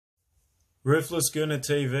Ruthless Gooner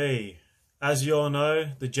TV. As you all know,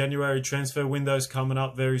 the January transfer window is coming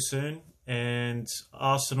up very soon, and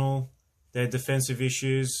Arsenal, their defensive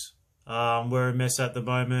issues, we're a mess at the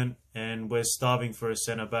moment, and we're starving for a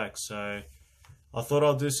centre back. So I thought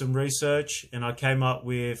I'll do some research, and I came up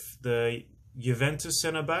with the Juventus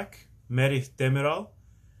centre back, Demiral.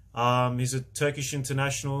 He's a Turkish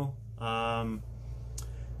international.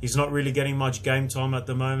 He's not really getting much game time at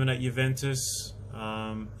the moment at Juventus.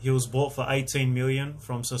 He was bought for 18 million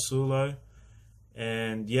from Sassuolo,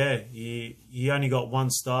 and yeah, he only got one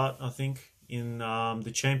start, I think, in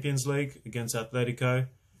the Champions League against Atletico.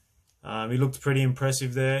 He looked pretty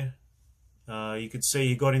impressive there. You could see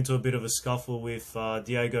he got into a bit of a scuffle with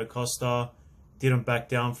Diego Costa, didn't back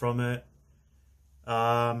down from it.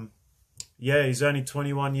 Yeah, he's only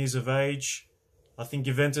 21 years of age. I think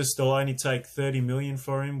Juventus still only take 30 million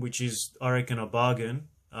for him, which is, I reckon, a bargain.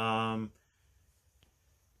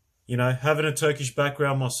 You know, having a Turkish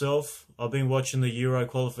background myself, I've been watching the Euro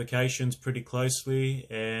qualifications pretty closely,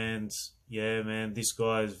 and yeah, man, this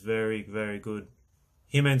guy is very, very good.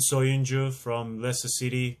 Him and Soyuncu from Leicester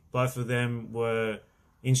City, both of them were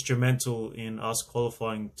instrumental in us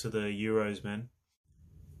qualifying to the Euros, man.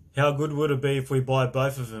 How good would it be if we buy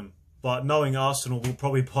both of them? But knowing Arsenal, we'll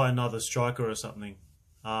probably buy another striker or something.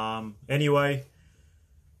 Anyway,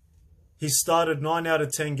 he's started 9 out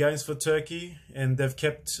of 10 games for Turkey, and they've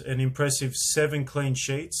kept an impressive 7 clean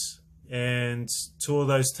sheets. And 2 of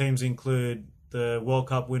those teams include the World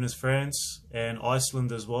Cup winners France and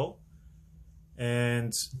Iceland as well.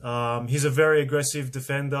 And he's a very aggressive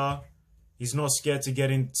defender. He's not scared to get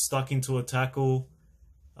stuck into a tackle.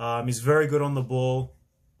 He's very good on the ball.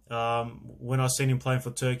 When I seen him playing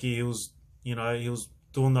for Turkey, he was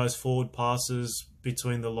doing those forward passes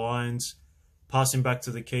between the lines, passing back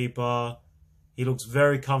to the keeper. He looks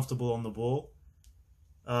very comfortable on the ball.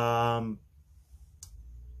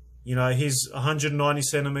 He's 190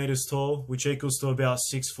 centimeters tall, which equals to about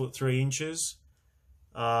 6'3".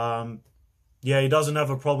 Yeah, he doesn't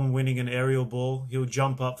have a problem winning an aerial ball. He'll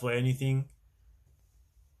jump up for anything.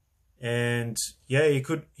 And yeah, he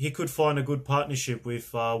could find a good partnership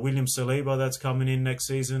with William Saliba, that's coming in next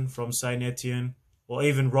season from Saint Etienne, or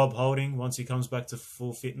even Rob Holding once he comes back to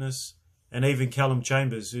full fitness, and even Callum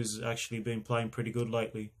Chambers, who's actually been playing pretty good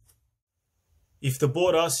lately. If the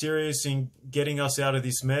board are serious in getting us out of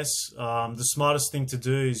this mess, the smartest thing to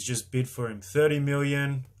do is just bid for him. 30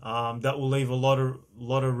 million. That will leave a lot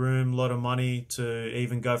of room, a lot of money to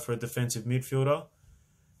even go for a defensive midfielder.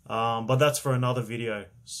 But that's for another video.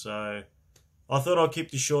 So I thought I'll keep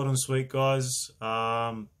this short and sweet, guys.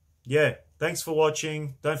 Yeah, thanks for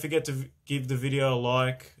watching. Don't forget to give the video a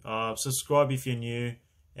like. Subscribe if you're new.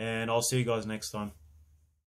 And I'll see you guys next time.